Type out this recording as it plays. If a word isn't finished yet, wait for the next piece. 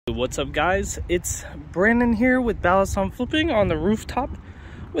What's up guys, it's Brandon here with Ballast on Flipping on the rooftop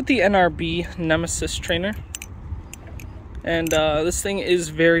with the NRB Nemesis trainer. And this thing is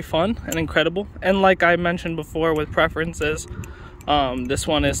very fun and incredible, and like I mentioned before with preferences, this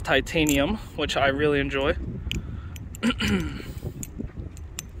one is titanium, which I really enjoy.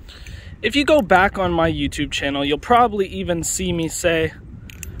 If you go back on my YouTube channel, you'll probably even see me say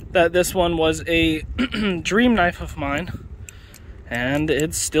that this one was a dream knife of mine. And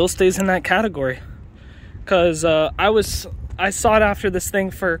it still stays in that category, because I sought after this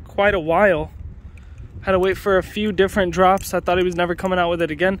thing for quite a while. Had to wait for a few different drops. I thought he was never coming out with it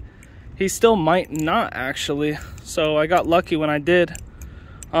again. He still might not, actually, so I got lucky when I did.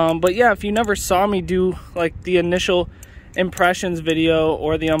 But yeah, if you never saw me do like the initial impressions video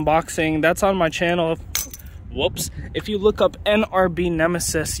or the unboxing, that's on my channel. Whoops. If you look up NRB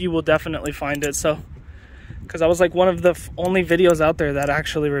Nemesis, you will definitely find it. So because I was like one of the only videos out there that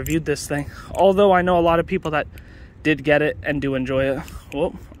actually reviewed this thing. Although I know a lot of people that did get it and do enjoy it.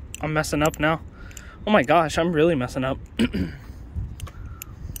 Whoa, I'm messing up now. Oh my gosh, I'm really messing up.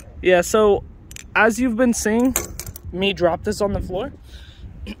 Yeah, so as you've been seeing me drop this on the floor.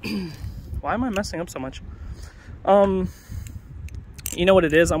 Why am I messing up so much? You know what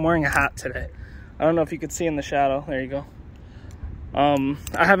it is? I'm wearing a hat today. I don't know if you could see in the shadow. There you go. I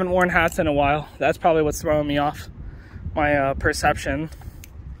haven't worn hats in a while. That's probably what's throwing me off my perception.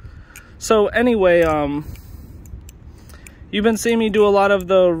 So anyway, you've been seeing me do a lot of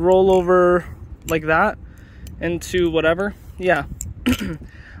the rollover like that into whatever. Yeah.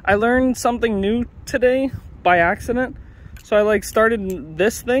 I learned something new today by accident. So I like started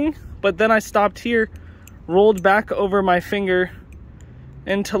this thing, but then I stopped here, rolled back over my finger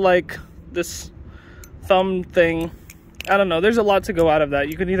into like this thumb thing. I don't know, there's a lot to go out of that.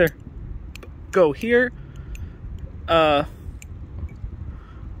 You could either go here, you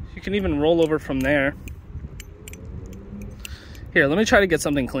can even roll over from there. Here, let me try to get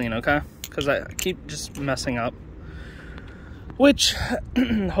something clean, okay? Because I keep just messing up, which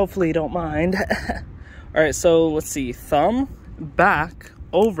hopefully you don't mind. All right, so let's see, thumb, back,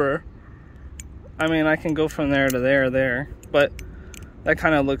 over. I mean, I can go from there to there, but that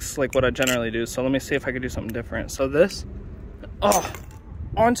kind of looks like what I generally do. So let me see if I could do something different. So this, oh,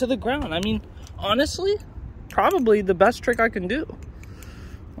 onto the ground. I mean, honestly, probably the best trick I can do.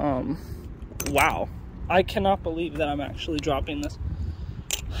 Wow. I cannot believe that I'm actually dropping this.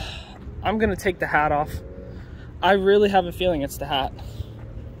 I'm going to take the hat off. I really have a feeling it's the hat.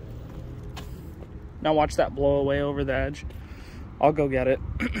 Now watch that blow away over the edge. I'll go get it.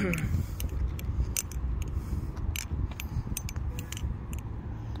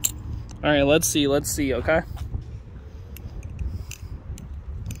 All right, let's see, okay?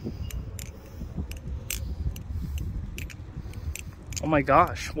 Oh my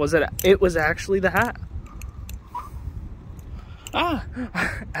gosh, it was actually the hat. Ah,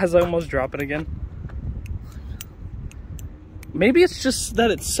 as I almost drop it again. Maybe it's just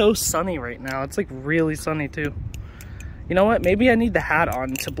that it's so sunny right now. It's like really sunny too. You know what? Maybe I need the hat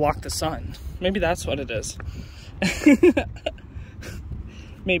on to block the sun. Maybe that's what it is.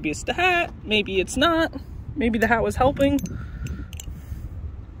 Maybe it's the hat, maybe it's not. Maybe the hat was helping.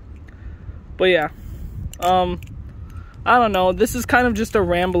 But yeah, I don't know. This is kind of just a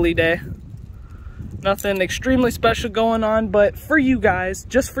rambly day. Nothing extremely special going on, but for you guys,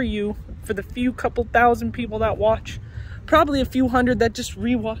 just for you, for the few couple thousand people that watch, probably a few hundred that just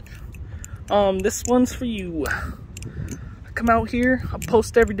rewatch, this one's for you. I come out here, I'll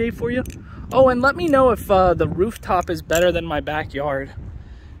post every day for you. Oh, and let me know if the rooftop is better than my backyard.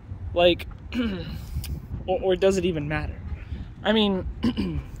 Like, or does it even matter? I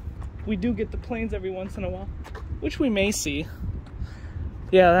mean, we do get the planes every once in a while, which we may see.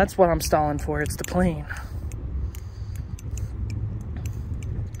 Yeah, that's what I'm stalling for. It's the plane.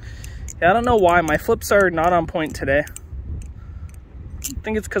 Yeah, I don't know why. My flips are not on point today. I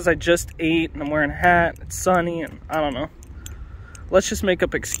think it's because I just ate and I'm wearing a hat. It's sunny and I don't know. Let's just make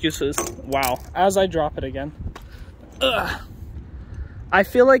up excuses. Wow. As I drop it again. Ugh. I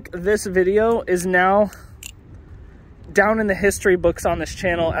feel like this video is now down in the history books on this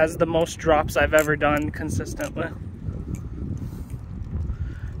channel as the most drops I've ever done consistently.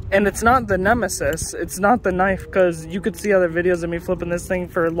 And it's not the Nemesis, it's not the knife, because you could see other videos of me flipping this thing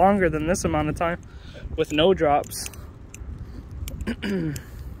for longer than this amount of time with no drops.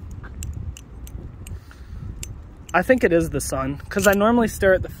 I think it is the sun, because I normally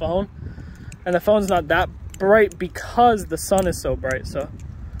stare at the phone, and the phone's not that bright because the sun is so bright, so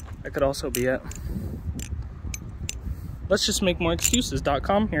that could also be it. Let's just make more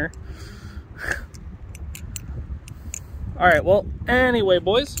excuses.com here. All right, well, anyway,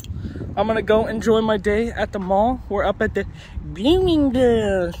 boys, I'm gonna go enjoy my day at the mall. We're up at the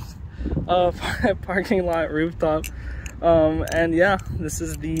Bloomingdale's parking lot rooftop. And yeah, this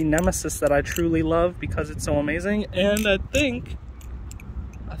is the nemesis that I truly love because it's so amazing. And I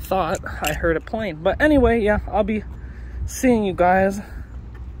thought I heard a plane. But anyway, yeah, I'll be seeing you guys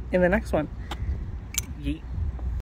in the next one.